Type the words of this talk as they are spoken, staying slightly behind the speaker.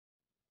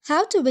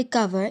How to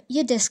recover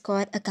your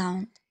Discord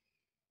account.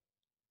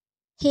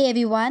 Hey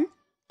everyone,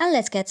 and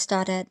let's get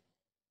started.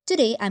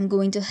 Today I'm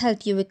going to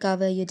help you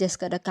recover your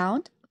Discord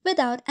account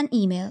without an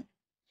email.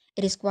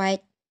 It is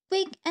quite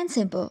quick and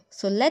simple,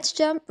 so let's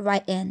jump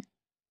right in.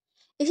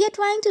 If you're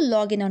trying to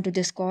log in onto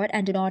Discord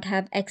and do not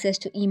have access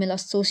to email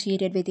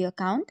associated with your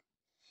account,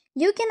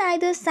 you can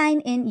either sign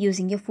in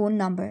using your phone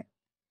number.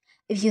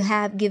 If you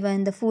have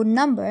given the phone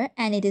number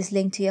and it is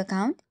linked to your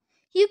account,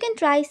 you can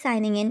try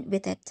signing in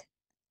with it.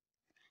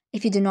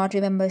 If you do not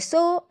remember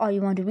or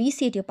you want to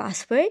reset your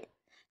password,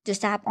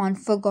 just tap on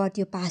forgot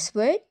your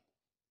password.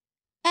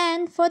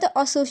 And for the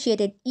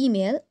associated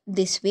email,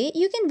 this way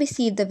you can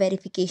receive the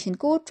verification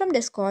code from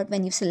Discord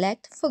when you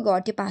select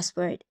forgot your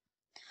password.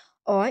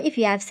 Or if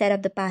you have set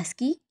up the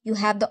passkey, you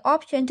have the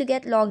option to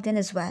get logged in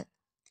as well.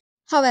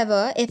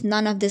 However, if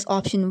none of this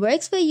option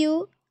works for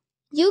you,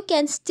 you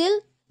can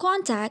still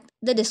contact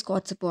the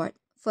Discord support.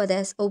 For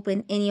this,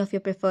 open any of your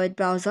preferred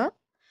browser.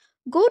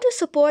 Go to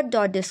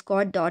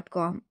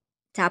support.discord.com.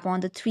 Tap on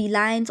the three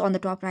lines on the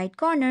top right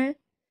corner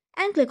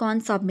and click on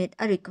Submit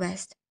a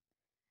Request.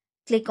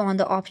 Click on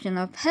the option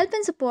of Help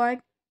and Support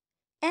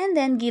and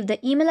then give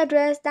the email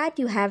address that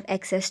you have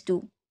access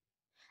to.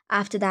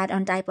 After that,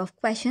 on Type of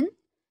Question,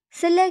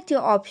 select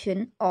your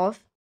option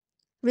of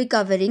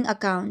Recovering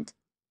Account.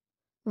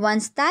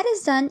 Once that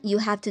is done, you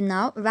have to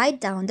now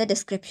write down the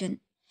description.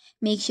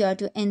 Make sure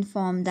to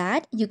inform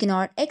that you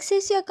cannot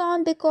access your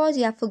account because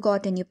you have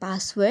forgotten your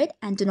password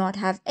and do not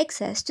have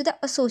access to the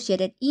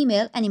associated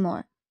email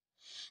anymore.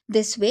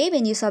 This way,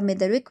 when you submit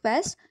the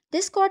request,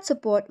 Discord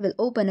support will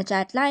open a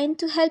chat line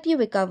to help you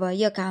recover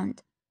your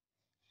account.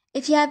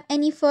 If you have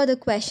any further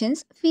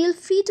questions, feel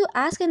free to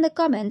ask in the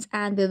comments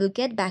and we will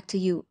get back to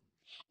you.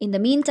 In the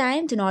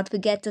meantime, do not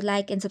forget to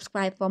like and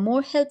subscribe for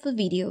more helpful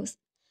videos.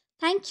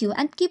 Thank you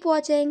and keep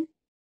watching.